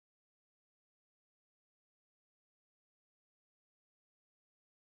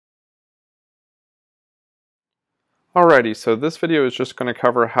Alrighty, so this video is just going to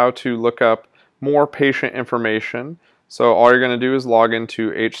cover how to look up more patient information. So all you're going to do is log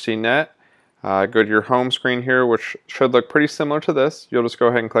into HCnet, go to your home screen here, which should look pretty similar to this. You'll just go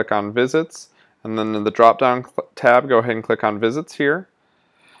ahead and click on Visits, and then in the drop-down tab, go ahead and click on Visits here.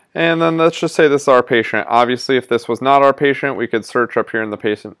 And then let's just say this is our patient. Obviously, if this was not our patient, we could search up here in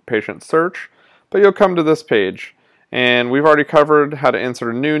the patient search, but you'll come to this page. And we've already covered how to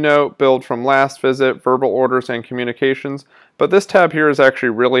insert a new note, build from last visit, verbal orders, and communications. But this tab here is actually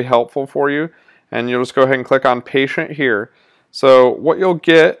really helpful for you. And you'll just go ahead and click on Patient here. So what you'll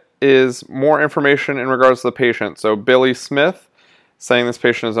get is more information in regards to the patient. So Billy Smith, saying this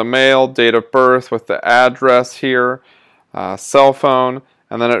patient is a male, date of birth with the address here, cell phone,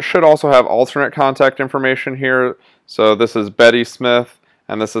 and then it should also have alternate contact information here. So this is Betty Smith,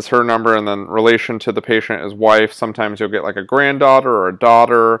 and this is her number, and then relation to the patient is wife. Sometimes you'll get like a granddaughter or a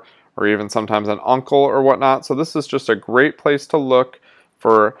daughter, or even sometimes an uncle or whatnot. So this is just a great place to look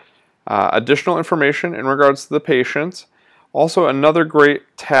for additional information in regards to the patient. Also, another great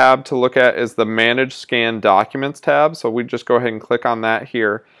tab to look at is the Manage Scan Documents tab. So we just go ahead and click on that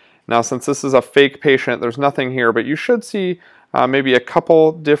here. Now, since this is a fake patient, there's nothing here, but you should see maybe a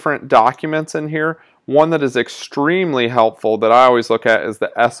couple different documents in here. One that is extremely helpful that I always look at is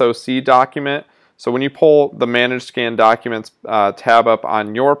the SOC document. So when you pull the Manage Scan Documents tab up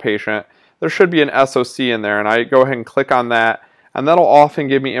on your patient, there should be an SOC in there, and I go ahead and click on that, and that'll often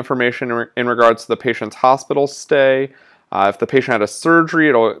give me information in regards to the patient's hospital stay. If the patient had a surgery,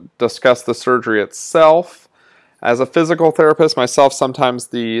 it'll discuss the surgery itself. As a physical therapist myself, sometimes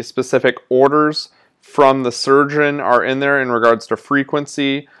the specific orders from the surgeon are in there in regards to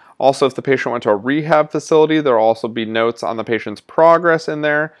frequency. Also, if the patient went to a rehab facility, there will also be notes on the patient's progress in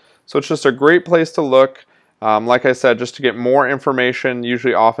there. So it's just a great place to look. Like I said, just to get more information,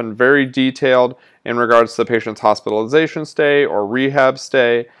 usually often very detailed in regards to the patient's hospitalization stay or rehab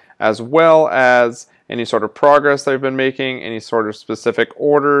stay, as well as any sort of progress they've been making, any sort of specific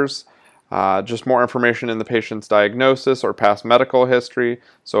orders, just more information in the patient's diagnosis or past medical history.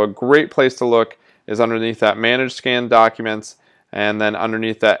 So a great place to look is underneath that Manage Scan Documents, and then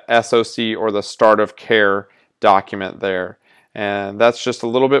underneath that SOC or the Start of Care document there. And that's just a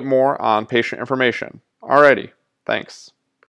little bit more on patient information. Alrighty, thanks.